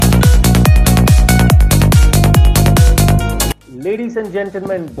Ladies and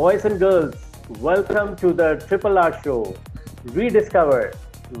gentlemen, boys and girls, welcome to the Triple R Show. Rediscover,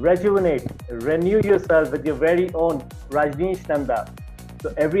 rejuvenate, renew yourself with your very own Rajneesh Nanda.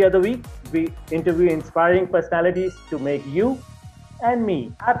 So every other week, we interview inspiring personalities to make you and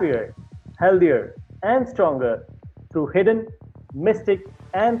me happier, healthier, and stronger through hidden, mystic,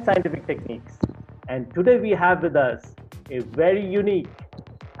 and scientific techniques. And today we have with us a very unique,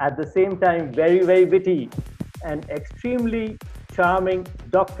 at the same time very witty, and extremely charming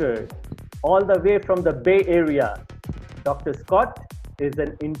doctor, all the way from the Bay Area. Dr. Scott is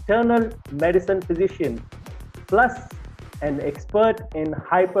an internal medicine physician plus an expert in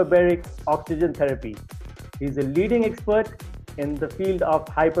hyperbaric oxygen therapy. He's a leading expert in the field of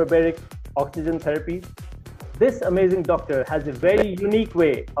hyperbaric oxygen therapy. This amazing doctor has a very unique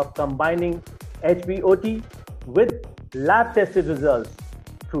way of combining HBOT with lab tested results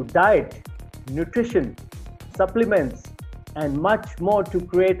through diet, nutrition, supplements, and much more to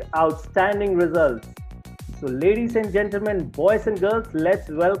create outstanding results. So, ladies and gentlemen, boys and girls, let's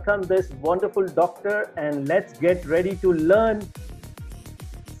welcome this wonderful doctor and let's get ready to learn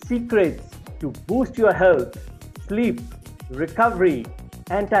secrets to boost your health, sleep, recovery,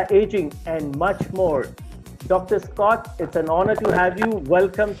 anti-aging, and much more. Dr. Scott, it's an honor to have you.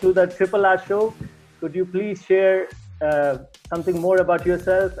 Welcome to the Triple R Show. Could you please share something more about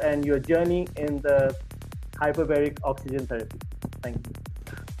yourself and your journey in the hyperbaric oxygen therapy? Thank you.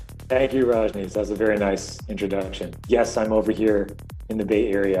 Thank you, Rajneesh. That's a very nice introduction. Yes, I'm over here in the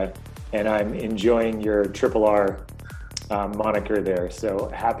Bay Area, and I'm enjoying your Triple R moniker there. So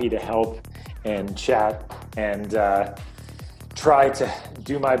happy to help and chat and try to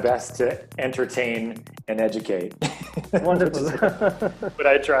do my best to entertain and educate. Wonderful. What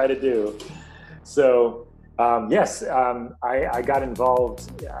I try to do. So yes, I got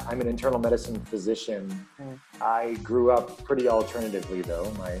involved. I'm an internal medicine physician. I grew up pretty alternatively,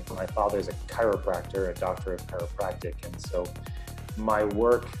 though. My father's a chiropractor, a doctor of chiropractic. And so my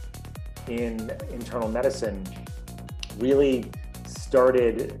work in internal medicine really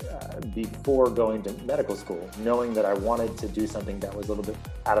started before going to medical school, knowing that I wanted to do something that was a little bit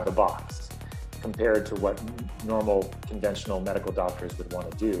out of the box compared to what normal conventional medical doctors would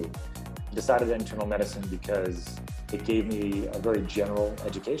want to do. Decided internal medicine because it gave me a very general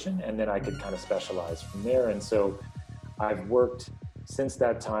education, and then I could kind of specialize from there. And so I've worked since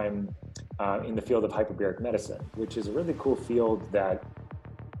that time in the field of hyperbaric medicine, which is a really cool field that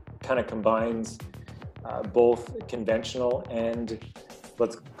kind of combines both conventional and,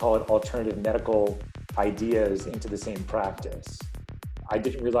 let's call it, alternative medical ideas into the same practice. I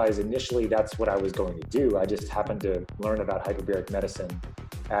didn't realize initially that's what I was going to do. I just happened to learn about hyperbaric medicine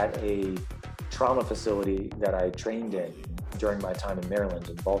at a trauma facility that I trained in during my time in Maryland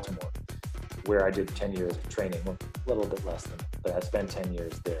and Baltimore, where I did 10 years of training, a little bit less than, but I spent 10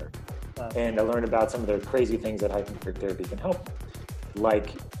 years there. Wow. And I learned about some of the crazy things that hyperbaric therapy can help, like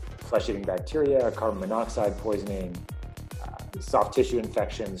flesh-eating bacteria, carbon monoxide poisoning, soft tissue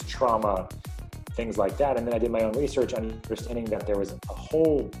infections, trauma, things like that. And then I did my own research, understanding that there was a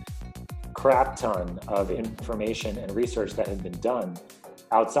whole crap ton of information and research that had been done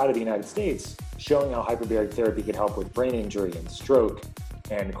outside of the United States, showing how hyperbaric therapy could help with brain injury and stroke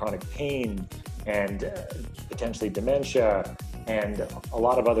and chronic pain and potentially dementia and a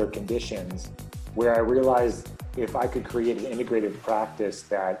lot of other conditions, where I realized if I could create an integrative practice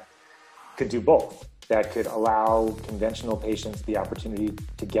that could do both, that could allow conventional patients the opportunity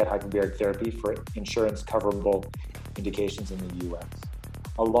to get hyperbaric therapy for insurance coverable indications in the US,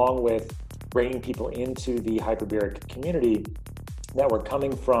 along with bringing people into the hyperbaric community that were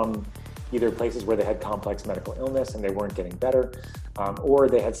coming from either places where they had complex medical illness and they weren't getting better, or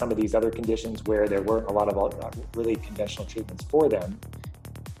they had some of these other conditions where there weren't a lot of really conventional treatments for them,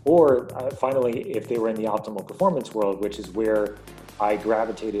 or finally, if they were in the optimal performance world, which is where I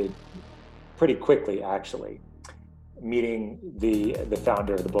gravitated pretty quickly, actually, meeting the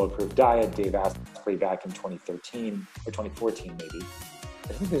founder of the Bulletproof Diet, Dave Asprey, back in 2013, or 2014 maybe. I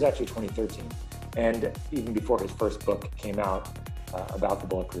think it was actually 2013. And even before his first book came out, about the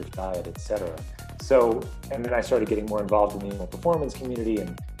Bulletproof Diet, etc. So, and then I started getting more involved in the performance community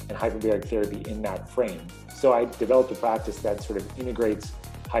and hyperbaric therapy in that frame. So I developed a practice that sort of integrates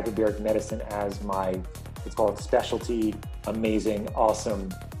hyperbaric medicine as my, it's called specialty, amazing,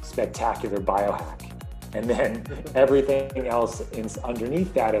 awesome, spectacular biohack. And then everything else is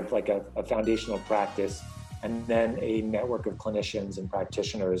underneath that of like a foundational practice, and then a network of clinicians and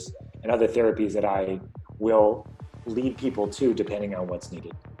practitioners and other therapies that I will lead people to depending on what's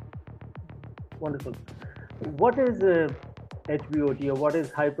needed. Wonderful. What is HBOT, or what is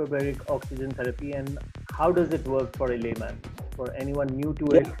hyperbaric oxygen therapy, and how does it work for a layman? for anyone new to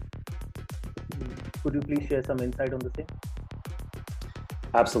it? Could you please share some insight on the same?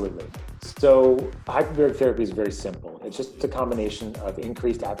 Absolutely. So hyperbaric therapy is very simple. It's just a combination of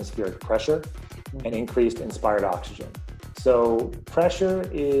increased atmospheric pressure and increased inspired oxygen. So pressure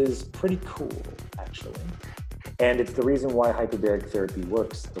is pretty cool, actually. And it's the reason why hyperbaric therapy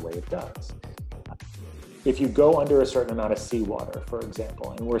works the way it does. If you go under a certain amount of seawater, for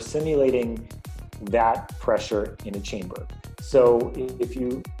example, and we're simulating that pressure in a chamber. So if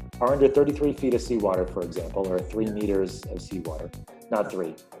you are under 33 feet of seawater, for example, or 3 meters of seawater, not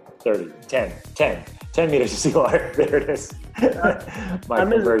 3, 30, 10 meters of seawater. There it is. My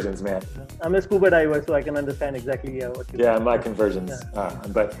conversions, man. I'm a scuba diver, so I can understand exactly what you're Yeah, my conversions.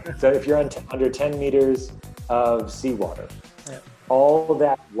 But so if you're under 10 meters of seawater, all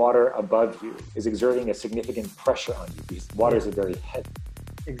that water above you is exerting a significant pressure on you because water is a very heavy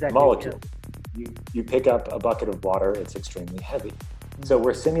molecule. You pick up a bucket of water, it's extremely heavy. So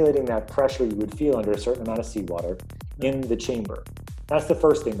we're simulating that pressure you would feel under a certain amount of seawater in the chamber. That's the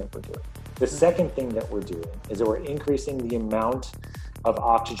first thing that we're doing. The second thing that we're doing is that we're increasing the amount of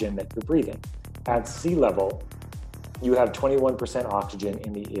oxygen that you're breathing. At sea level, you have 21% oxygen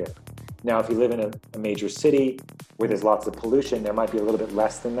in the air. Now, if you live in a major city where there's lots of pollution, there might be a little bit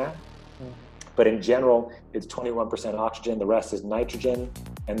less than that. But in general, it's 21% oxygen, the rest is nitrogen,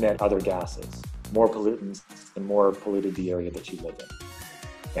 and then other gases. More pollutants, the more polluted the area that you live in.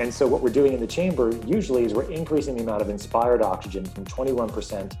 And so what we're doing in the chamber usually is we're increasing the amount of inspired oxygen from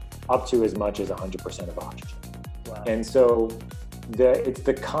 21% up to as much as 100% of oxygen. Wow. And so it's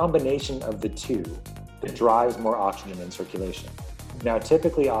the combination of the two that drives more oxygen in circulation. Now,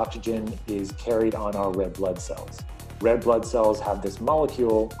 typically oxygen is carried on our red blood cells. Red blood cells have this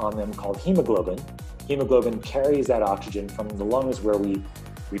molecule on them called hemoglobin. Hemoglobin carries that oxygen from the lungs where we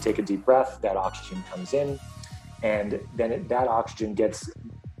take a deep breath, that oxygen comes in, and then that oxygen gets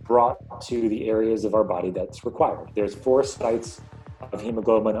brought to the areas of our body that's required. There's 4 sites of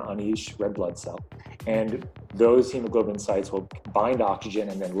hemoglobin on each red blood cell, and those hemoglobin sites will bind oxygen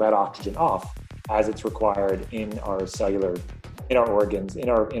and then let oxygen off as it's required in our organs, in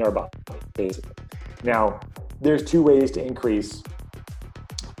our body, basically. Now, there's 2 ways to increase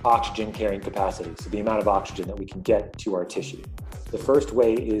oxygen carrying capacity, so the amount of oxygen that we can get to our tissue. The first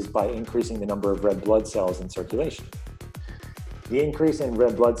way is by increasing the number of red blood cells in circulation. The increase in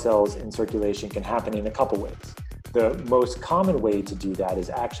red blood cells in circulation can happen in a couple ways. The most common way to do that is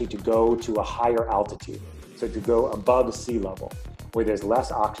actually to go to a higher altitude, so to go above sea level, where there's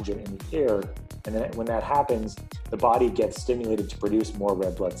less oxygen in the air, and then when that happens, the body gets stimulated to produce more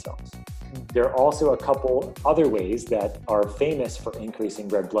red blood cells. There are also a couple other ways that are famous for increasing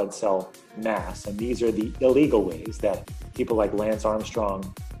red blood cell mass, and these are the illegal ways that people like Lance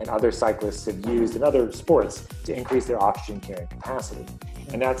Armstrong and other cyclists have used in other sports to increase their oxygen carrying capacity.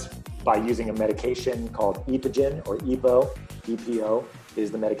 And that's by using a medication called Epogen or EPO. EPO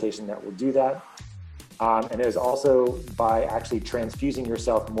is the medication that will do that. And there's also by actually transfusing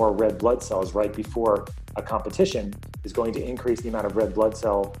yourself more red blood cells right before a competition is going to increase the amount of red blood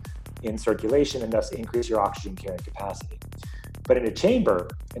cell in circulation and thus increase your oxygen carrying capacity. But in a chamber,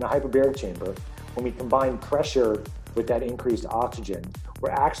 in a hyperbaric chamber, when we combine pressure with that increased oxygen, we're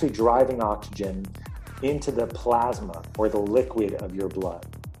actually driving oxygen into the plasma or the liquid of your blood,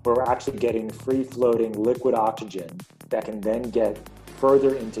 where we're actually getting free-floating liquid oxygen that can then get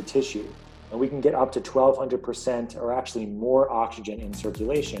further into tissue. And we can get up to 1,200% or actually more oxygen in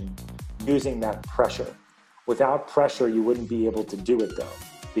circulation using that pressure. Without pressure, you wouldn't be able to do it though,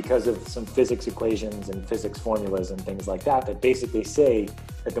 because of some physics equations and physics formulas and things like that that basically say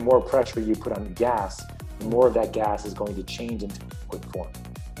that the more pressure you put on the gas, the more of that gas is going to change into liquid form.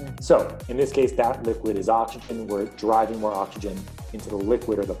 So in this case, that liquid is oxygen. We're driving more oxygen into the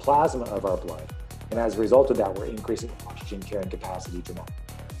liquid or the plasma of our blood. And as a result of that, we're increasing oxygen carrying capacity dramatically.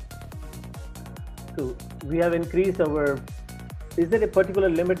 So we have increased is there a particular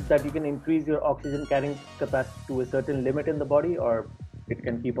limit that you can increase your oxygen carrying capacity to a certain limit in the body, or it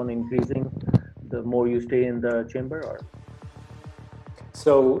can keep on increasing the more you stay in the chamber? Or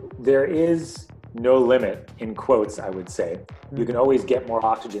so there is no limit, in quotes, I would say. You can always get more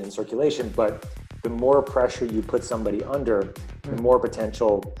oxygen in circulation, but the more pressure you put somebody under, the more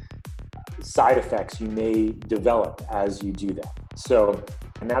potential side effects you may develop as you do that. So,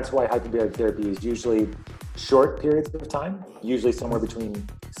 and that's why hyperbaric therapy is usually short periods of time, usually somewhere between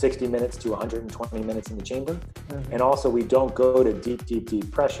 60 minutes to 120 minutes in the chamber. And also we don't go to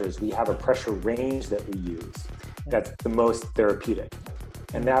deep pressures. We have a pressure range that we use that's the most therapeutic.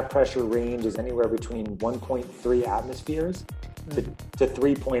 And that pressure range is anywhere between 1.3 atmospheres to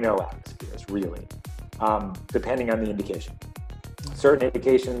 3.0 atmospheres, really, depending on the indication. Certain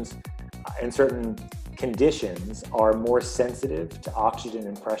indications and certain conditions are more sensitive to oxygen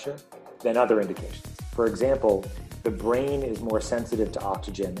and pressure than other indications. For example, the brain is more sensitive to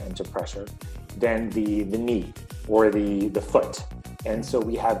oxygen and to pressure than the knee or the foot. And so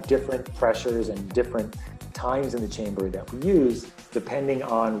we have different pressures and different times in the chamber that we use depending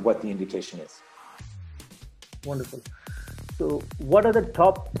on what the indication is. Wonderful. So what are the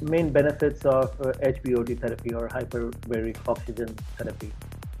top main benefits of HBOT therapy or hyperbaric oxygen therapy?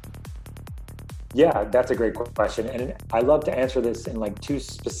 Yeah, that's a great question. And I love to answer this in like two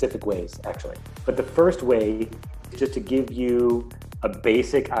specific ways, actually. But the first way is just to give you a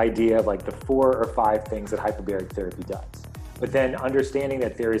basic idea of like the 4 or 5 things that hyperbaric therapy does. But then understanding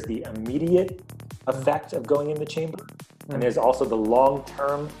that there is the immediate effect of going in the chamber, and there's also the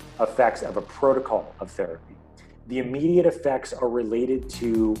long-term effects of a protocol of therapy. The immediate effects are related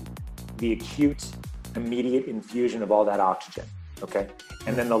to the acute, immediate infusion of all that oxygen, okay?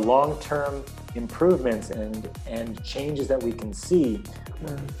 And then the long-term improvements and changes that we can see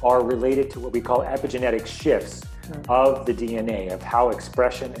are related to what we call epigenetic shifts of the DNA, of how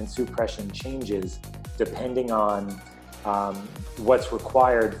expression and suppression changes depending on what's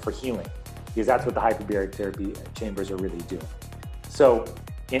required for healing, because that's what the hyperbaric therapy chambers are really doing. So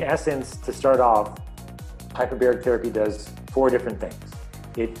in essence, to start off, hyperbaric therapy does 4 different things.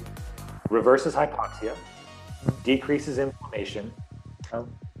 It reverses hypoxia, decreases inflammation,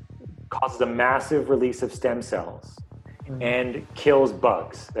 causes a massive release of stem cells, and kills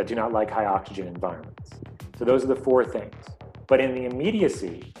bugs that do not like high oxygen environments. So those are the 4 things. But in the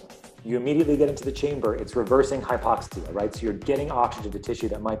immediacy, you immediately get into the chamber, it's reversing hypoxia, right? So you're getting oxygen to tissue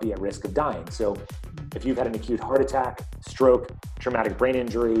that might be at risk of dying. So if you've had an acute heart attack, stroke, traumatic brain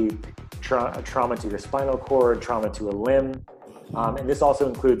injury, trauma to your spinal cord, trauma to a limb, and this also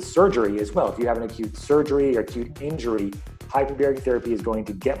includes surgery as well. If you have an acute surgery or acute injury, hyperbaric therapy is going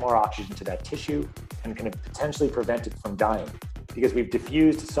to get more oxygen to that tissue and can potentially prevent it from dying, because we've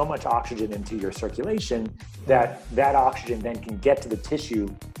diffused so much oxygen into your circulation that that oxygen then can get to the tissue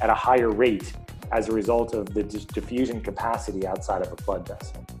at a higher rate as a result of the diffusion capacity outside of a blood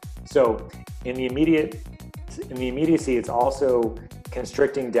vessel. So in the immediacy, it's also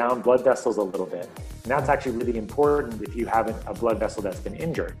constricting down blood vessels a little bit. And that's actually really important if you have a blood vessel that's been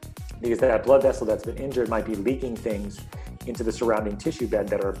injured, because that blood vessel that's been injured might be leaking things into the surrounding tissue bed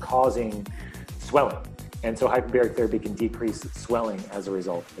that are causing swelling. And so hyperbaric therapy can decrease swelling as a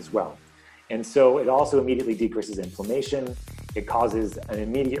result as well. And so it also immediately decreases inflammation. It causes an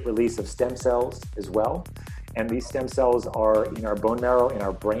immediate release of stem cells as well. And these stem cells are in our bone marrow, in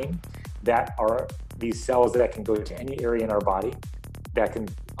our brain, that are these cells that can go to any area in our body that can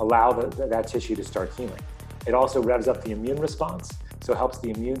allow that tissue to start healing. It also revs up the immune response, so it helps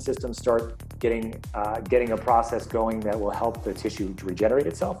the immune system start getting a process going that will help the tissue to regenerate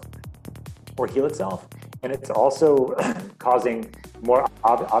itself or heal itself. And it's also causing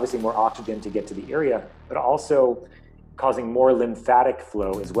obviously more oxygen to get to the area, but also causing more lymphatic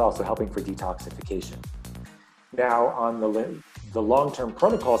flow as well, so helping for detoxification. Now, on the long-term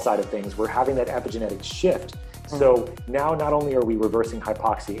protocol side of things, we're having that epigenetic shift. So now not only are we reversing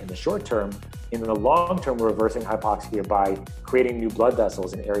hypoxia in the short term, in the long term, we're reversing hypoxia by creating new blood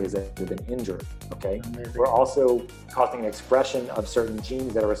vessels in areas that have been injured, okay? Amazing. We're also causing expression of certain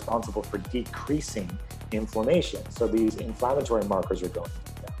genes that are responsible for decreasing inflammation. So these inflammatory markers are going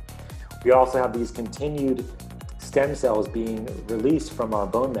down. We also have these continued stem cells being released from our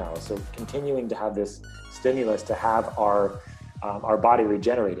bone marrow. So continuing to have this stimulus to have our body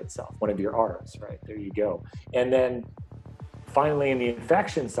regenerate itself, one of your R's, right? There you go. And then finally, in the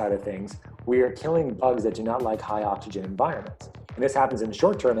infection side of things, we are killing bugs that do not like high oxygen environments. And this happens in the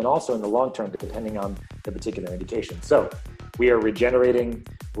short term and also in the long term, depending on the particular indication. So we are regenerating,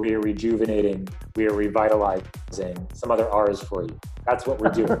 we are rejuvenating, we are revitalizing. Some other R's for you. That's what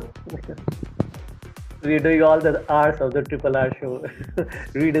we're doing. We're doing all the R's of the Triple R show.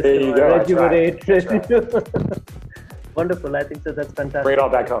 Rediscover, rejuvenate. Wonderful. I think so. That's fantastic. Bring it all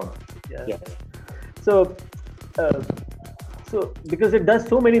back home. Yeah. So because it does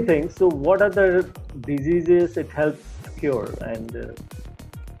so many things, so what are the diseases it helps cure? And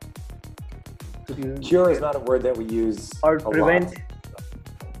cure is not a word that we use or prevent. Lot.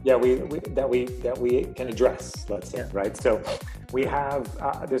 Yeah, that we can address. Let's say, right? So we have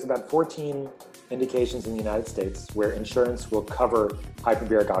there's about 14 indications in the United States where insurance will cover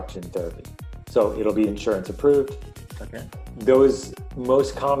hyperbaric oxygen therapy. So it'll be insurance approved. Okay. Those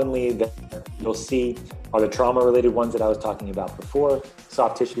most commonly that you'll see are the trauma-related ones that I was talking about before,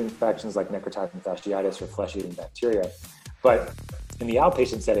 soft tissue infections like necrotizing fasciitis or flesh-eating bacteria. But in the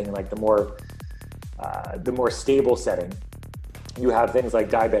outpatient setting, like the more stable setting, You have things like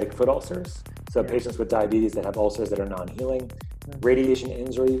diabetic foot ulcers, so patients with diabetes that have ulcers that are non-healing, radiation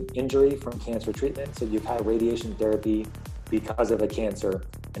injury from cancer treatment. So you've had radiation therapy because of a cancer,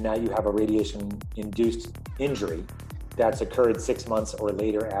 and now you have a radiation-induced injury that's occurred 6 months or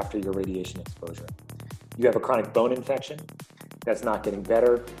later after your radiation exposure. You have a chronic bone infection that's not getting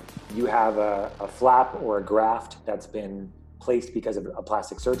better. You have a flap or a graft that's been placed because of a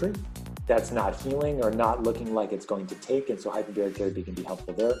plastic surgery that's not healing or not looking like it's going to take, and so hyperbaric therapy can be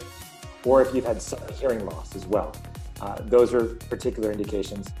helpful there. Or if you've had hearing loss as well. Those are particular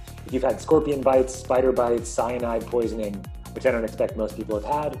indications. If you've had scorpion bites, spider bites, cyanide poisoning, which I don't expect most people have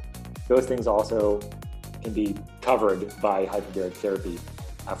had, those things also can be covered by hyperbaric therapy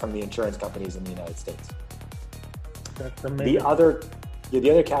from the insurance companies in the United States. That's amazing. The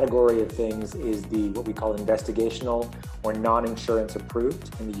other category of things is what we call investigational or non-insurance approved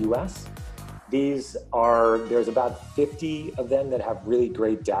in the US. There's about 50 of them that have really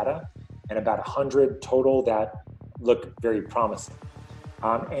great data and about 100 total that look very promising.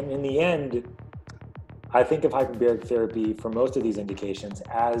 And in the end, I think of hyperbaric therapy for most of these indications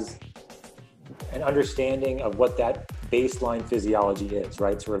as an understanding of what that baseline physiology is,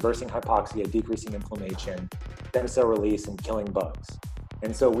 right? So reversing hypoxia, decreasing inflammation, stem cell release, and killing bugs.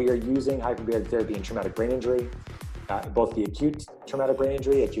 And so we are using hyperbaric therapy in traumatic brain injury, both the acute traumatic brain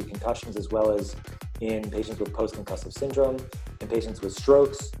injury, acute concussions, as well as in patients with post-concussive syndrome, in patients with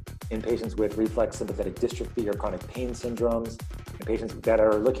strokes, in patients with reflex sympathetic dystrophy or chronic pain syndromes, in patients that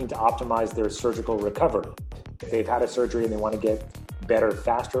are looking to optimize their surgical recovery. If they've had a surgery and they want to get better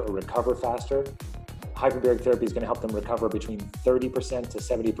faster or recover faster, hyperbaric therapy is going to help them recover between 30% to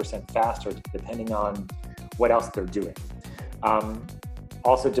 70% faster, depending on what else they're doing.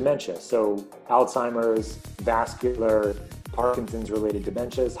 Also dementia, so Alzheimer's, vascular, Parkinson's-related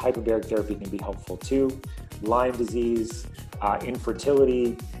dementias, hyperbaric therapy can be helpful too. Lyme disease,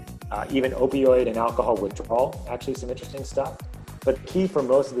 infertility, even opioid and alcohol withdrawal, actually some interesting stuff. But the key for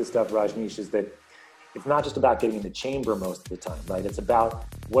most of this stuff, Rajneesh, is that it's not just about getting in the chamber most of the time, right? It's about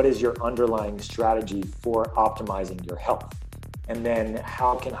what is your underlying strategy for optimizing your health? And then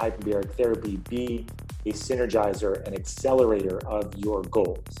how can hyperbaric therapy be a synergizer, an accelerator of your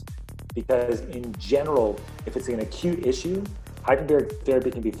goals? Because in general, if it's an acute issue, hyperbaric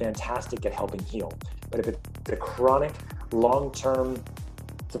therapy can be fantastic at helping heal. But if it's a chronic, long-term,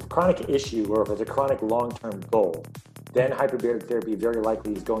 it's a chronic issue, or if it's a chronic long-term goal, then hyperbaric therapy very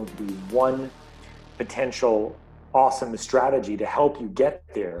likely is going to be one potential awesome strategy to help you get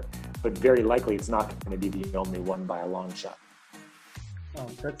there, but very likely it's not going to be the only one by a long shot. Oh,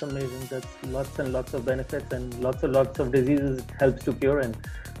 that's amazing. That's lots and lots of benefits and lots of diseases it helps to cure. And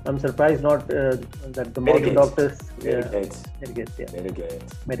I'm surprised not that the modern doctors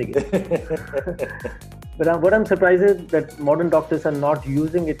mitigate. But what I'm surprised is that modern doctors are not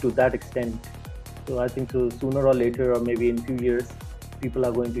using it to that extent. So I think sooner or later, or maybe in a few years, people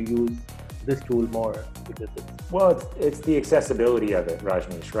are going to use this tool more because it's the accessibility of it,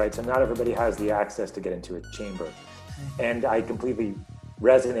 Rajneesh, right? So not everybody has the access to get into a chamber. And I completely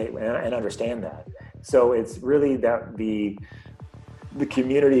resonate and understand that. So it's really that the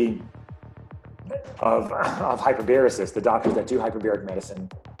community of hyperbaricists, the doctors that do hyperbaric medicine,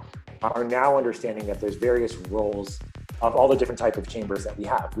 are now understanding that there's various roles of all the different types of chambers that we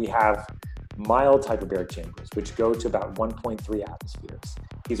have. We have mild hyperbaric chambers, which go to about 1.3 atmospheres.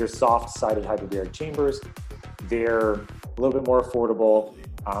 These are soft-sided hyperbaric chambers. They're a little bit more affordable.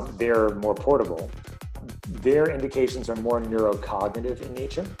 They're more portable. Their indications are more neurocognitive in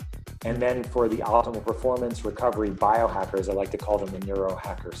nature. And then for the optimal performance recovery biohackers, I like to call them the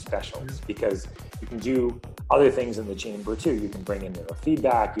neurohacker specialists, because you can do other things in the chamber too. You can bring in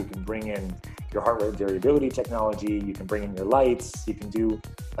neurofeedback, you can bring in your heart rate variability technology, you can bring in your lights, you can do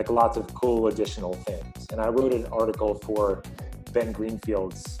like lots of cool additional things. And I wrote an article for Ben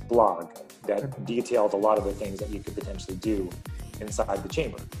Greenfield's blog that detailed a lot of the things that you could potentially do inside the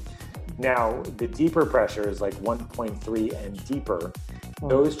chamber. Now, the deeper pressures, like 1.3 and deeper,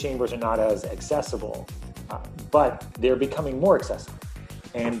 those chambers are not as accessible, but they're becoming more accessible.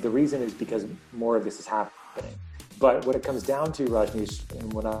 And the reason is because more of this is happening. But what it comes down to, Rajneesh,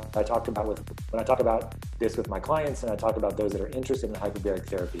 and when I talk about this with my clients, and I talk about those that are interested in hyperbaric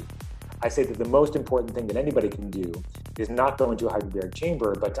therapy, I say that the most important thing that anybody can do is not go into a hyperbaric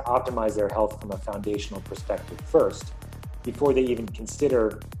chamber, but to optimize their health from a foundational perspective first, before they even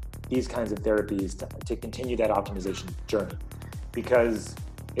consider these kinds of therapies to continue that optimization journey. Because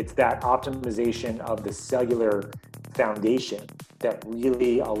it's that optimization of the cellular foundation that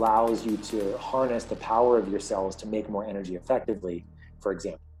really allows you to harness the power of your cells to make more energy effectively, for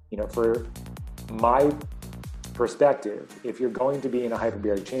example. For perspective, if you're going to be in a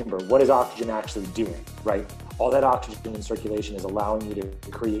hyperbaric chamber, what is oxygen actually doing, right? All that oxygen in circulation is allowing you to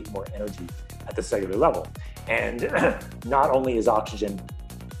create more energy at the cellular level. And not only is oxygen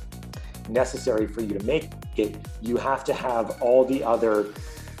necessary for you to make it, you have to have all the other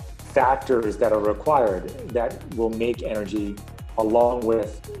factors that are required that will make energy, along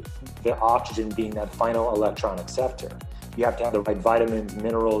with the oxygen being that final electron acceptor. You have to have the right vitamins,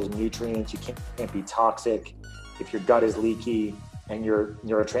 minerals, nutrients. You can't be toxic. If your gut is leaky and your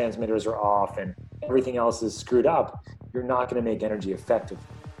neurotransmitters are off and everything else is screwed up, you're not going to make energy effectively.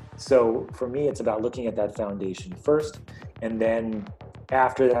 So for me, it's about looking at that foundation first, and then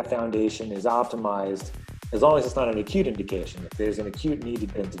after that foundation is optimized, as long as it's not an acute indication. If there's an acute need to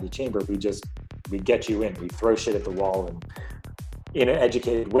get into the chamber, we get you in. We throw shit at the wall and in an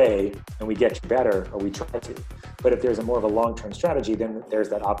educated way, and we get you better, or we try to. But if there's a more of a long-term strategy, then there's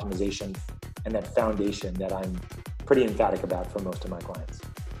that optimization and that foundation that I'm pretty emphatic about for most of my clients.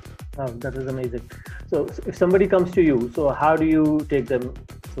 Oh, that is amazing. So if somebody comes to you, so how do you take them?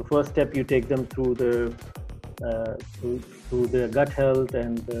 So first step, you take them through the through the gut health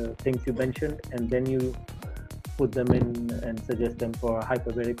and the things you mentioned, and then you put them in and suggest them for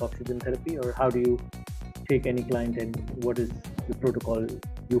hyperbaric oxygen therapy, or how do you take any client and what is the protocol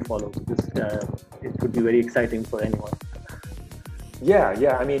you follow? Because it would be very exciting for anyone.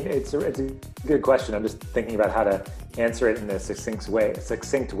 Yeah. I mean, it's a good question. I'm just thinking about how to answer it in a succinct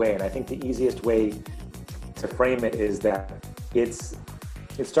way. And I think the easiest way to frame it is that it's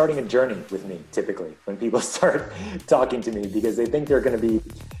starting a journey with me, typically, when people start talking to me, because they think they're going to be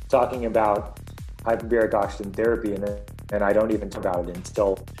talking about hyperbaric oxygen therapy, and I don't even talk about it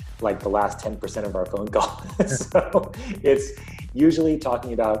until like the last 10% of our phone call. So it's usually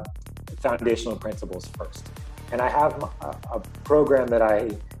talking about foundational principles first. And I have a program that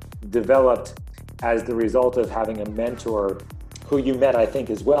I developed as the result of having a mentor who you met, I think,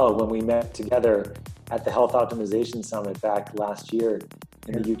 as well, when we met together at the Health Optimization Summit back last year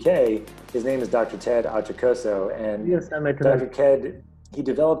in the UK. His name is Dr. Ted Achacoso. And yes, I met Dr. Ted, he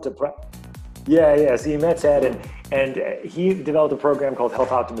developed so you met Ted, and he developed a program called Health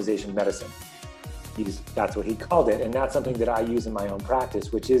Optimization Medicine. That's what he called it. And that's something that I use in my own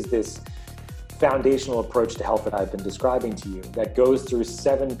practice, which is this foundational approach to health that I've been describing to you that goes through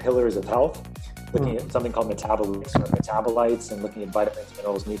 7 pillars of health, looking at something called metabolites and looking at vitamins,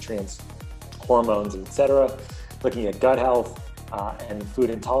 minerals, nutrients, hormones, etc., looking at gut health and food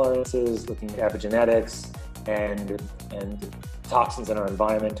intolerances, looking at epigenetics and toxins in our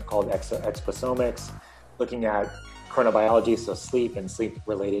environment called exosomics, looking at chronobiology, so sleep and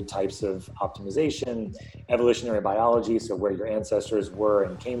sleep-related types of optimization, evolutionary biology, so where your ancestors were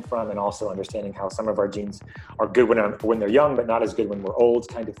and came from, and also understanding how some of our genes are good when they're young, but not as good when we're old,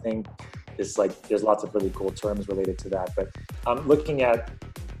 kind of thing. There's lots of really cool terms related to that. But looking at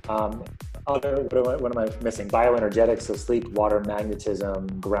what am I missing? Bioenergetics, so sleep, water, magnetism,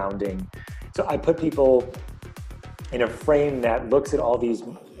 grounding. So I put people in a frame that looks at all these,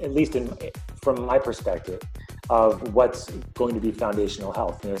 at least from my perspective, of what's going to be foundational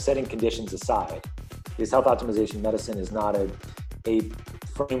health. Setting conditions aside, because health optimization medicine is not a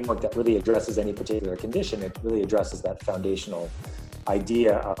framework that really addresses any particular condition. It really addresses that foundational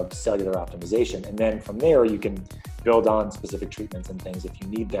idea of cellular optimization. And then from there, you can build on specific treatments and things if you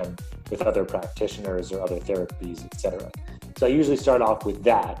need them with other practitioners or other therapies, etc. So I usually start off with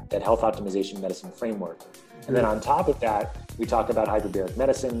that health optimization medicine framework. And then on top of that, we talk about hyperbaric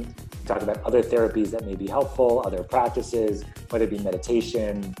medicine. We talk about other therapies that may be helpful, other practices, whether it be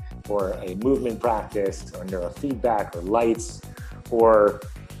meditation or a movement practice or neurofeedback or lights or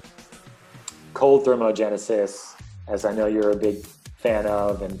cold thermogenesis, as I know you're a big fan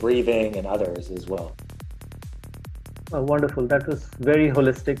of, and breathing and others as well. Oh, wonderful. That was very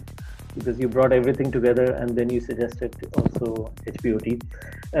holistic because you brought everything together and then you suggested also HBOT.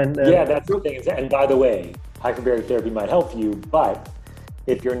 And that's the thing. And by the way, hyperbaric therapy might help you, but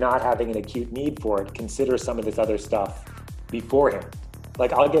if you're not having an acute need for it, consider some of this other stuff beforehand.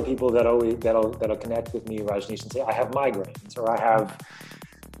 Like I'll get people that'll connect with me, Rajneesh, and say, I have migraines, or I have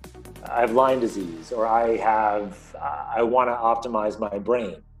Lyme disease, or I want to optimize my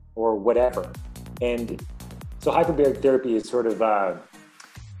brain, or whatever. And so hyperbaric therapy is sort of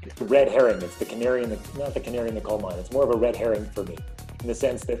it's the red herring. It's not the canary in the coal mine. It's more of a red herring for me, in the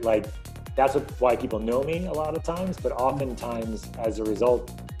sense that that's why people know me a lot of times, but oftentimes as a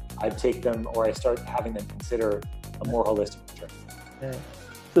result, I take them or I start having them consider a more holistic journey. Yeah.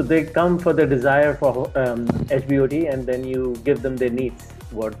 So they come for the desire for HBOT and then you give them their needs,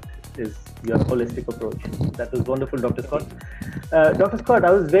 what is your holistic approach. That was wonderful, Dr. Scott. Dr. Scott,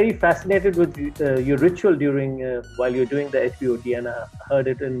 I was very fascinated with your ritual during while you're doing the HBOT, and I heard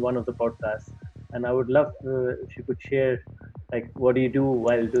it in one of the podcasts. And I would love if you could share, like, what do you do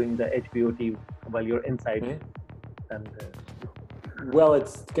while doing the HBOT while you're inside? And well,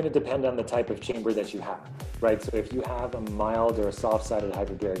 it's going to depend on the type of chamber that you have, right? So if you have a mild or a soft-sided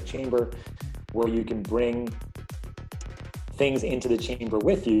hyperbaric chamber where you can bring things into the chamber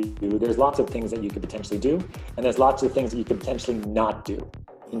with you, there's lots of things that you could potentially do, and there's lots of things that you could potentially not do.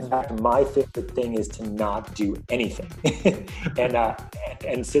 In fact, my favorite thing is to not do anything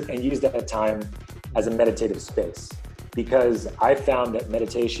and sit and use that time as a meditative space, because I found that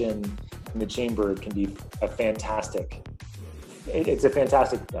meditation in the chamber can be a fantastic, it's a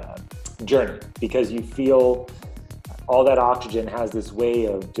fantastic journey, because you feel all that oxygen has this way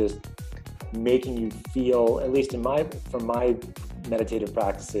of just making you feel, at least from my meditative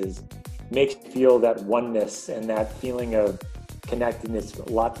practices, makes you feel that oneness and that feeling of connectedness a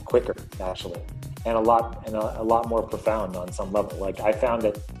lot quicker, actually, and a lot more profound on some level. Like, I found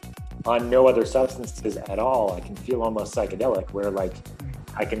that on no other substances at all, I can feel almost psychedelic, where like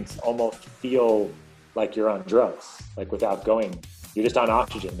I can almost feel like you're on drugs, like without going, you're just on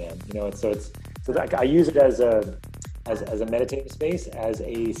oxygen, man. You know, so like, I use it as a meditative space, as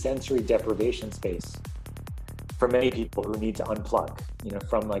a sensory deprivation space for many people who need to unplug, you know,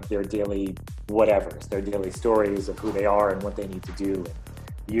 from like their daily whatevers, their daily stories of who they are and what they need to do, and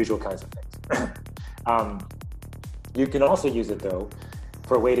the usual kinds of things. You can also use it, though,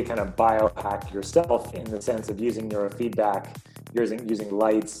 for a way to kind of biohack yourself, in the sense of using neurofeedback, using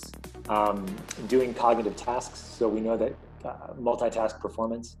lights, doing cognitive tasks. So we know that multitask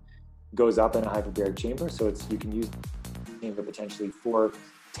performance goes up in a hyperbaric chamber. So you can use the chamber potentially for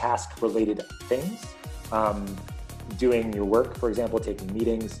task-related things. Doing your work, for example, taking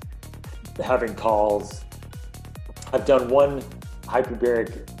meetings, having calls. I've done one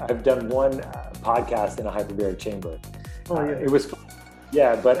podcast in a hyperbaric chamber. Oh, yeah. It was fun.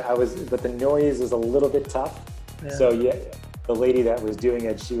 Yeah, but the noise is a little bit tough. Yeah. So yeah, the lady that was doing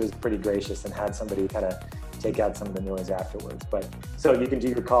it, she was pretty gracious and had somebody kind of take out some of the noise afterwards. But so you can do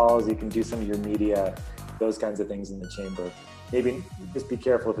your calls, you can do some of your media, those kinds of things in the chamber. Maybe just be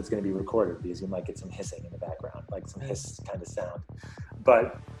careful if it's going to be recorded, because you might get some hissing in the background, like some hiss kind of sound.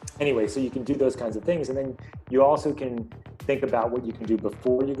 But anyway, so you can do those kinds of things. And then you also can think about what you can do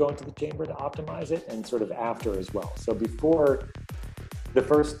before you go into the chamber to optimize it, and sort of after as well. So before, the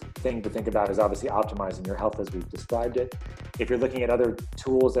first thing to think about is obviously optimizing your health as we've described it. If you're looking at other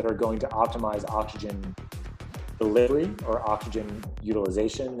tools that are going to optimize oxygen delivery or oxygen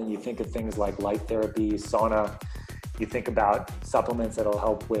utilization, then you think of things like light therapy, sauna. You think about supplements that'll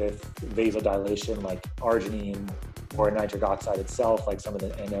help with vasodilation, like arginine or nitric oxide itself, like some of the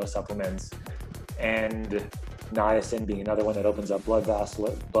NO supplements, and niacin being another one that opens up blood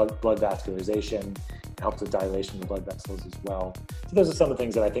vascularization, helps with dilation of the blood vessels as well. So those are some of the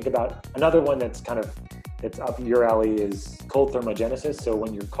things that I think about. Another one that's up your alley is cold thermogenesis. So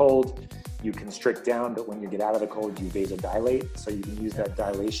when you're cold, you constrict down, but when you get out of the cold, you vasodilate. So you can use that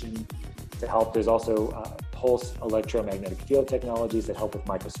dilation to help. There's also pulse electromagnetic field technologies that help with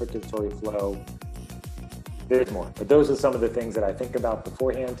microcirculatory flow. There's more, but those are some of the things that I think about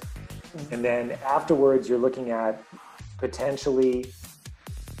beforehand. And then afterwards, you're looking at potentially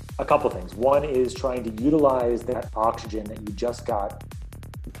a couple things. One is trying to utilize that oxygen that you just got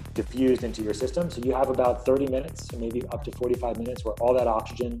diffused into your system. So you have about 30 minutes, so maybe up to 45 minutes, where all that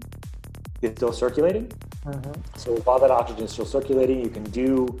oxygen is still circulating. So while that oxygen is still circulating, you can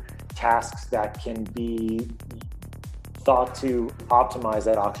do tasks that can be thought to optimize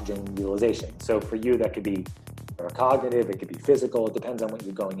that oxygen utilization. So for you, that could be cognitive, it could be physical. It depends on what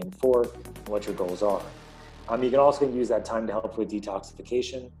you're going in for and what your goals are. You can also use that time to help with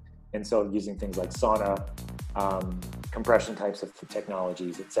detoxification. And so using things like sauna, compression types of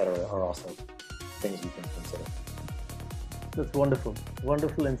technologies, et cetera, are also things you can consider. That's wonderful.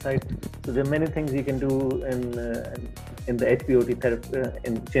 Wonderful insight. So there are many things you can do in the HBOT therapy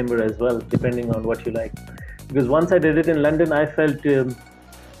in chamber as well, depending on what you like. Because once I did it in London, I felt,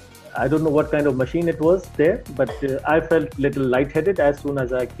 I don't know what kind of machine it was there, but I felt a little lightheaded as soon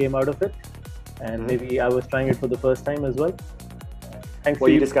as I came out of it. And maybe I was trying it for the first time as well.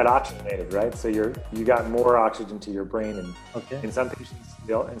 Well, you just got oxygenated, right? So you got more oxygen to your brain, and in some patients,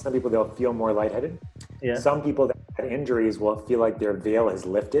 some people they'll feel more lightheaded. Yeah. Some people that had injuries will feel like their veil is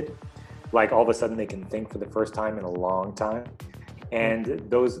lifted, like all of a sudden they can think for the first time in a long time, and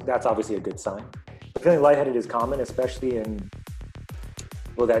that's obviously a good sign. Feeling lightheaded is common, especially in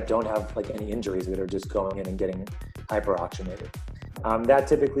people that don't have like any injuries, that are just going in and getting hyperoxygenated. that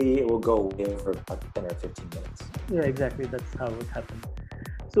typically it will go away for about 10 or 15 minutes. Yeah, exactly. That's how it happens.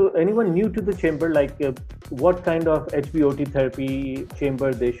 So anyone new to the chamber, like what kind of HBOT therapy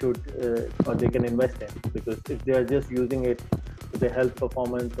chamber they should or they can invest in? Because if they are just using it for their health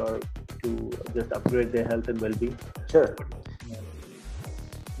performance or to just upgrade their health and well-being. Sure.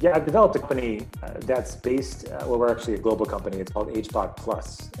 Yeah, I've developed a company that's based, well, we're actually a global company. It's called HBOT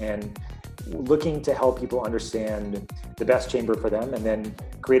Plus, and looking to help people understand the best chamber for them, and then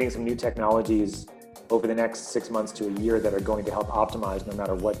creating some new technologies over the next 6 months to a year that are going to help optimize no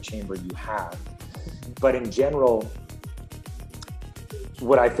matter what chamber you have. But in general,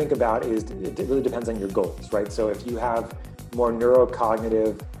 what I think about is it really depends on your goals, right? So if you have more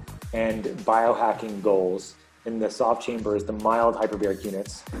neurocognitive and biohacking goals, in the soft chambers, the mild hyperbaric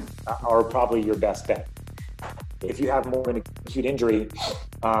units are probably your best bet. If you have more of an acute injury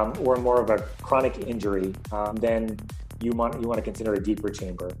or more of a chronic injury, then you want to consider a deeper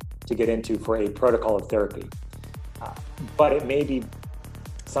chamber to get into for a protocol of therapy. But it may be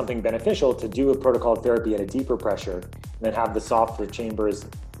something beneficial to do a protocol of therapy at a deeper pressure and then have the softer chambers,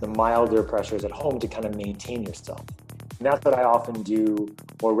 the milder pressures at home to kind of maintain yourself. And that's what I often do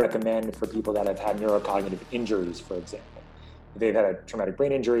or recommend for people that have had neurocognitive injuries, for example. If they've had a traumatic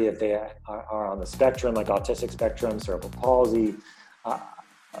brain injury, if they are on the spectrum, like autistic spectrum, cerebral palsy,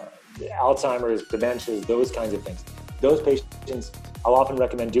 Alzheimer's, dementias, those kinds of things. Those patients, I'll often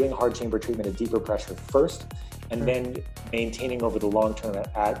recommend doing hard chamber treatment at deeper pressure first, and then maintaining over the long term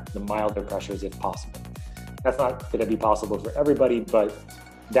at the milder pressures if possible. That's not going to be possible for everybody, but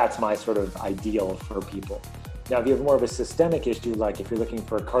that's my sort of ideal for people. Now, if you have more of a systemic issue, like if you're looking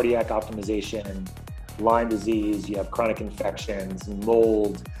for cardiac optimization, Lyme disease, you have chronic infections,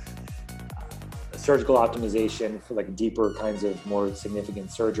 mold, surgical optimization for like deeper kinds of more significant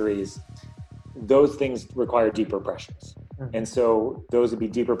surgeries, those things require deeper pressures. And so those would be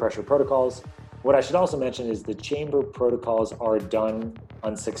deeper pressure protocols. What I should also mention is the chamber protocols are done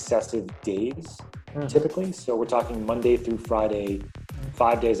on successive days, typically. So we're talking Monday through Friday,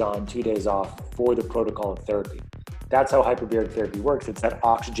 5 days on, 2 days off for the protocol of therapy. That's how hyperbaric therapy works. It's that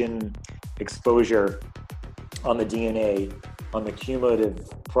oxygen exposure on the DNA, on the cumulative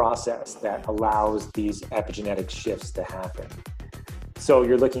process that allows these epigenetic shifts to happen. So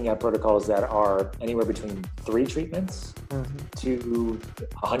you're looking at protocols that are anywhere between 3 treatments to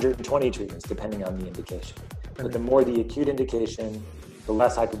 120 treatments, depending on the indication. But the more the acute indication, the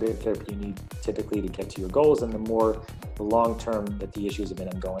less hyperbaric therapy you need typically to get to your goals, and the more the long term that the issues have been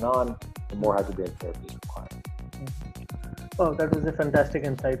going on, the more hyperbaric therapy is required. Oh, that was a fantastic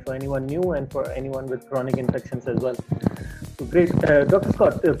insight for anyone new and for anyone with chronic infections as well. So great. Dr.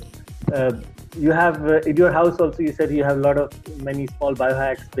 Scott, you have in your house also, you said you have a lot of many small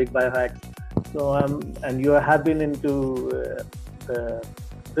biohacks, big biohacks. So, and you have been into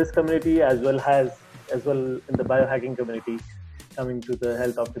this community as well in the biohacking community, coming to the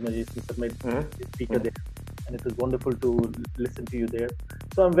Health Optimization Summit speaker there. And it was wonderful to listen to you there.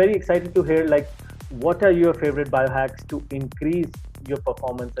 So I'm very excited to hear, like, what are your favorite biohacks to increase your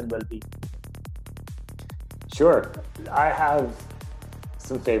performance and well-being? Sure. I have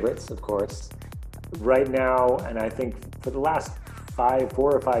some favorites, of course. Right now, and I think for the last 4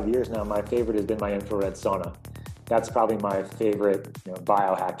 or 5 years now, my favorite has been my infrared sauna. That's probably my favorite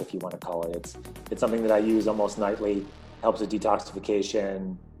biohack, if you want to call it. It's something that I use almost nightly. Helps with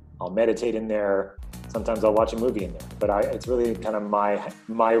detoxification. I'll meditate in there. Sometimes I'll watch a movie in there. But it's really kind of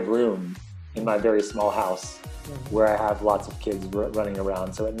my room in my very small house where I have lots of kids running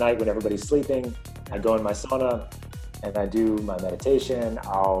around. So at night when everybody's sleeping, I go in my sauna and I do my meditation.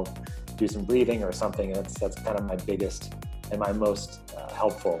 I'll do some breathing or something. And that's kind of my biggest and my most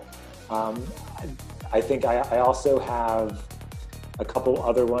helpful. I think I also have a couple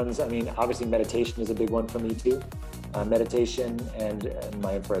other ones. I mean, obviously meditation is a big one for me too. Meditation and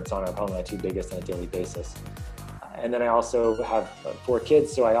my infrared sauna are probably my 2 biggest on a daily basis. And then I also have 4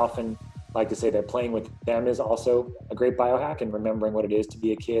 kids, so I often like to say that playing with them is also a great biohack, and remembering what it is to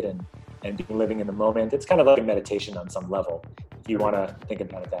be a kid and living in the moment. It's kind of like a meditation on some level, if you want to think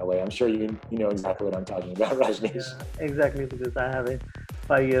about it that way. I'm sure you know exactly what I'm talking about, Rajneesh. Yeah, exactly, because I have a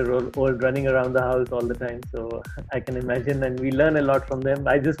 5-year-old running around the house all the time, so I can imagine, and we learn a lot from them.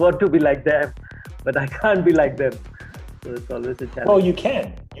 I just want to be like them, but I can't be like them. So it's always a challenge. Oh, you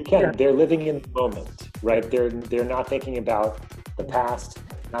can. Yeah. They're living in the moment, right? Yeah. They're not thinking about the past,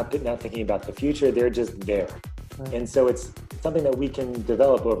 not thinking about the future. They're just there. And so it's something that we can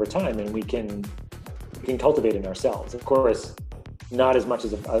develop over time, and we can cultivate in ourselves. Of course, not as much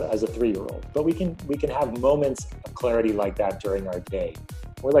as a 3-year-old, but we can have moments of clarity like that during our day.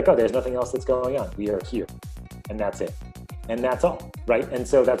 We're like, oh, there's nothing else that's going on. We are here, and that's it. and that's all, right? And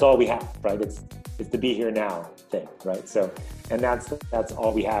so that's all we have, right? It's the be here now thing, right? So, and that's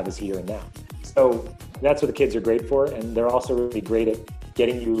all we have is here and now. So that's what the kids are great for, and they're also really great at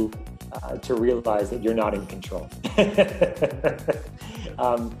getting you to realize that you're not in control.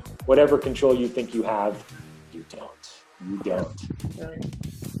 Whatever control you think you have, you don't.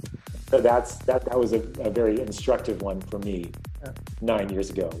 So that was a very instructive one for me 9 years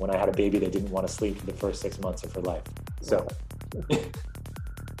ago when I had a baby that didn't want to sleep for the first 6 months of her life. So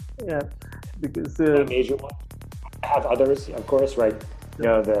yeah, because a major one. I have others, of course, right? You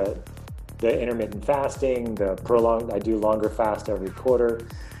know, the intermittent fasting, I do longer fast every quarter.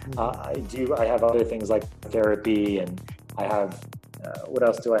 I have other things like therapy, and I have, what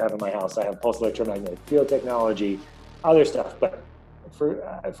else do I have in my house? I have pulse electromagnetic field technology, other stuff. But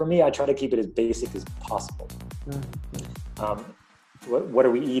for me, I try to keep it as basic as possible. What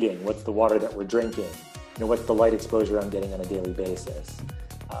are we eating? What's the water that we're drinking? You know, what's the light exposure I'm getting on a daily basis?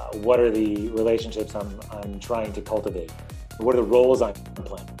 What are the relationships I'm trying to cultivate? What are the roles I'm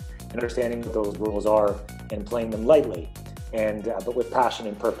playing? And understanding what those roles are and playing them lightly, and but with passion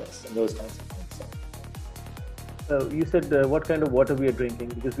and purpose, and those kinds of things. So you said what kind of water we are drinking,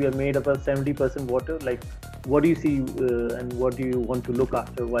 because we are made up of 70% water. Like, what do you see and what do you want to look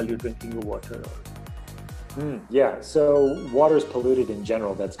after while you're drinking your water? Yeah, so water is polluted in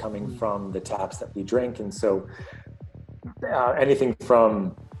general that's coming from the taps that we drink, and so anything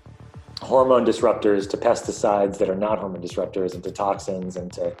from hormone disruptors to pesticides that are not hormone disruptors, and to toxins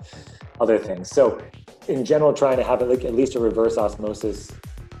and to other things. So in general, trying to have at least a reverse osmosis,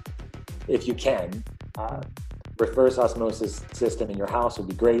 if you can. Reverse osmosis system in your house would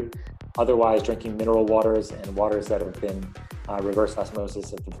be great. Otherwise, drinking mineral waters and waters that have been reverse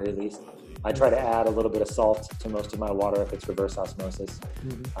osmosis at the very least. I try to add a little bit of salt to most of my water if it's reverse osmosis.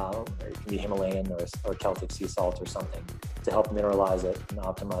 It can be Himalayan or Celtic sea salt or something to help mineralize it and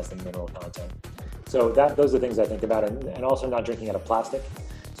optimize the mineral content. So those are things I think about, and also not drinking out of plastic.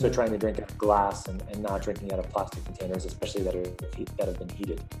 So trying to drink out of glass and not drinking out of plastic containers, especially that have been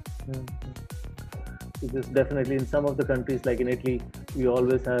heated. Because definitely in some of the countries, like in Italy, we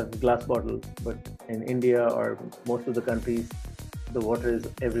always have glass bottles, but in India or most of the countries, the water is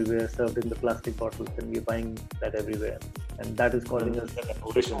everywhere served in the plastic bottles, and we're buying that everywhere, and that is causing us the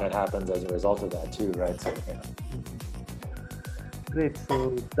pollution that happens as a result of that too, right? So, yeah. Great.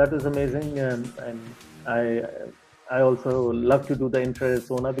 So that is amazing, and I also love to do the infrared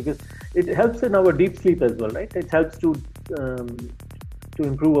sauna because it helps in our deep sleep as well, right? It helps to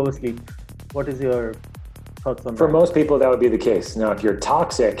improve our sleep. What is your thoughts on that? For most people, that would be the case. Now, if you're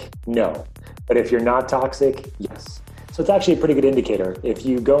toxic, no, but if you're not toxic, yes. So it's actually a pretty good indicator. If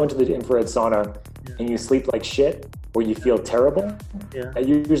you go into the infrared sauna and you sleep like shit or you feel terrible, that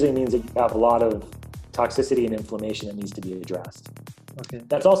usually means that you have a lot of toxicity and inflammation that needs to be addressed. Okay.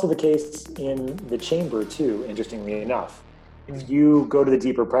 That's also the case in the chamber too, interestingly enough. If you go to the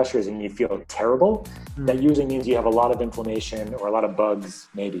deeper pressures and you feel terrible, that usually means you have a lot of inflammation or a lot of bugs,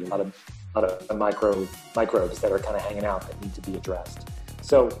 maybe a lot of microbes that are kind of hanging out that need to be addressed.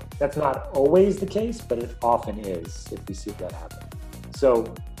 So that's not always the case, but it often is if we see that happen.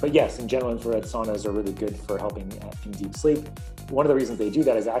 So, but yes, in general, infrared saunas are really good for helping in deep sleep. One of the reasons they do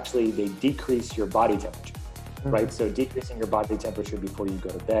that is actually they decrease your body temperature, right? So decreasing your body temperature before you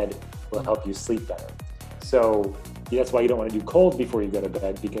go to bed will help you sleep better. So that's why you don't want to do cold before you go to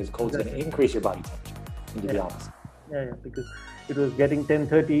bed, because cold is going to increase your body temperature and do the opposite. Yeah, because it was getting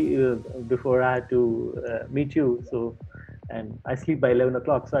 10:30 before I had to meet you. So, and I sleep by 11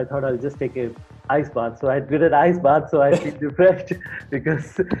 o'clock. So I thought I'll just take an ice bath. So I did an ice bath. So I feel refreshed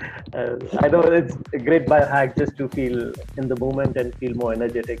because I know it's a great biohack just to feel in the moment and feel more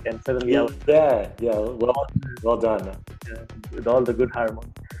energetic. And suddenly, well done. With all the good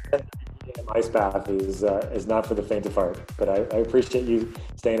hormones. Ice bath is not for the faint of heart, but I appreciate you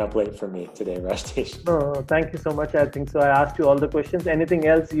staying up late for me today, Rajneesh. No, thank you so much. I think so. I asked you all the questions. Anything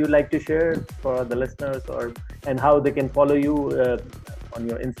else you'd like to share for the listeners, and how they can follow you on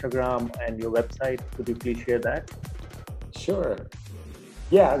your Instagram and your website? Could you please share that? Sure.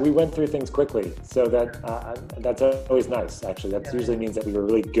 Yeah, we went through things quickly, so that's always nice. Actually, that usually means that we were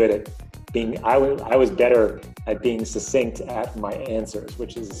really good at being. I was better at being succinct at my answers,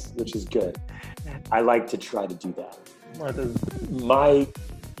 which is good. I like to try to do that.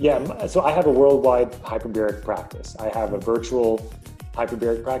 So I have a worldwide hyperbaric practice. I have a virtual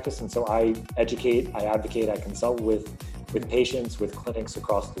hyperbaric practice, and so I educate, I advocate, I consult with patients, with clinics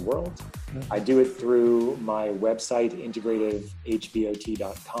across the world. I do it through my website,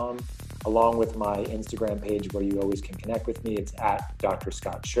 integrativehbot.com. along with my Instagram page where you always can connect with me. It's at Dr.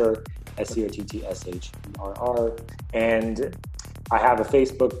 Scott Scherr, SCOTTSHERR. And I have a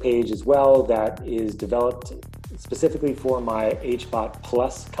Facebook page as well that is developed specifically for my HBOT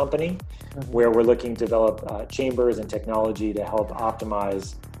Plus company, where we're looking to develop chambers and technology to help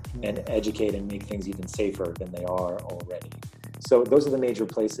optimize and educate and make things even safer than they are already. So those are the major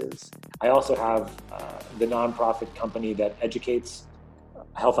places. I also have the nonprofit company that educates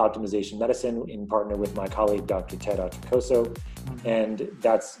health optimization medicine in partner with my colleague, Dr. Ted Atracoso. And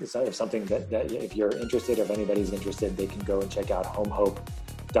that's something that if you're interested, or if anybody's interested, they can go and check out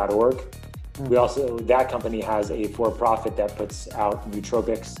homehope.org. We also, that company has a for-profit that puts out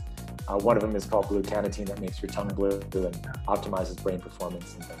nootropics. One of them is called Glucanatine, that makes your tongue blue and optimizes brain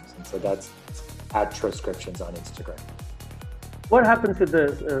performance and things. And so that's at Troscriptions on Instagram. What happens with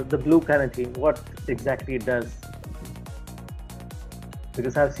the Glucanatine? What exactly it does?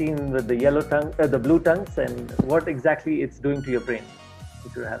 Because I've seen with the the blue tongues, and what exactly it's doing to your brain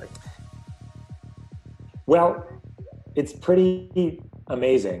if you're having. Well, it's pretty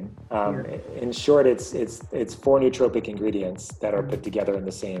amazing. In short, it's 4 nootropic ingredients that are put together in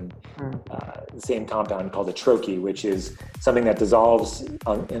the same compound called a troche, which is something that dissolves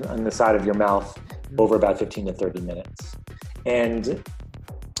on the side of your mouth over about 15 to 30 minutes. And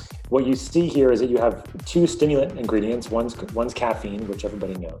what you see here is that you have 2 stimulant ingredients. One's caffeine, which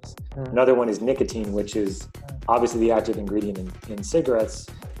everybody knows. Another one is nicotine, which is obviously the active ingredient in cigarettes,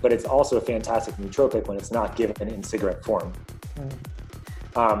 but it's also a fantastic nootropic when it's not given in cigarette form.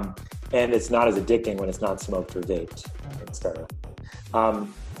 And it's not as addicting when it's not smoked or vaped, etc.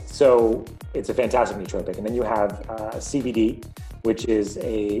 So it's a fantastic nootropic. And then you have CBD, which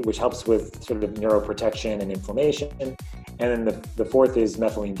helps with sort of neuroprotection and inflammation. And then the fourth is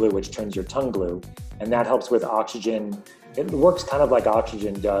methylene blue, which turns your tongue blue, and that helps with oxygen. It works kind of like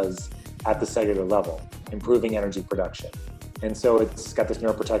oxygen does at the cellular level, improving energy production. And so it's got this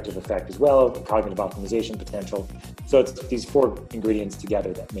neuroprotective effect as well, cognitive optimization potential. So it's these 4 ingredients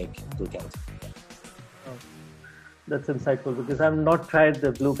together that make Glucanatine. That's insightful, because I've not tried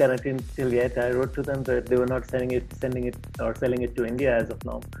the Glucanatine till yet. I wrote to them that they were not sending it or selling it to India as of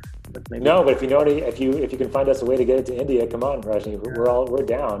now. But maybe no, but if you can find us a way to get it to India, come on, Rajni, we're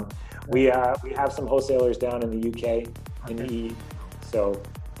down. We have some wholesalers down in the UK, in the EU, so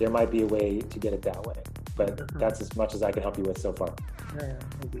there might be a way to get it that way. But that's as much as I can help you with so far. Yeah,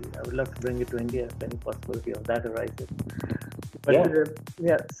 maybe I would love to bring it to India if any possibility of that arises. But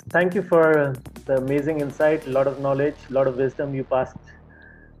thank you for the amazing insight, a lot of knowledge, a lot of wisdom you passed,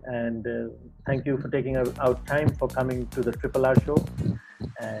 and thank you for taking out time for coming to the Triple R show.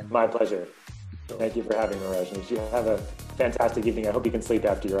 And my pleasure. Thank you for having me, Rajni. You have a fantastic evening. I hope you can sleep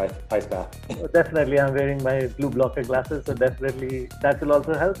after your ice bath. Definitely, I'm wearing my blue blocker glasses, so definitely that will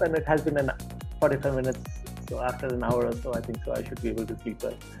also help. And it has been 45 minutes, so after an hour or so, I think so I should be able to sleep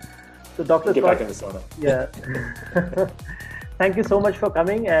well. So, Dr. Get Scott, back in the sauna. Yeah. Thank you so much for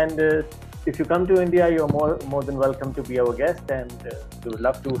coming. And if you come to India, you're more than welcome to be our guest, and we would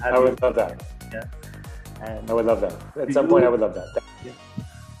love to have you. I would love that. Yeah. And I would love that. At some point, I would love that. Yeah.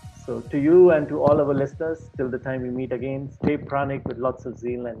 So to you and to all our listeners, till the time we meet again, stay pranic with lots of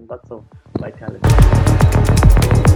zeal and lots of vitality.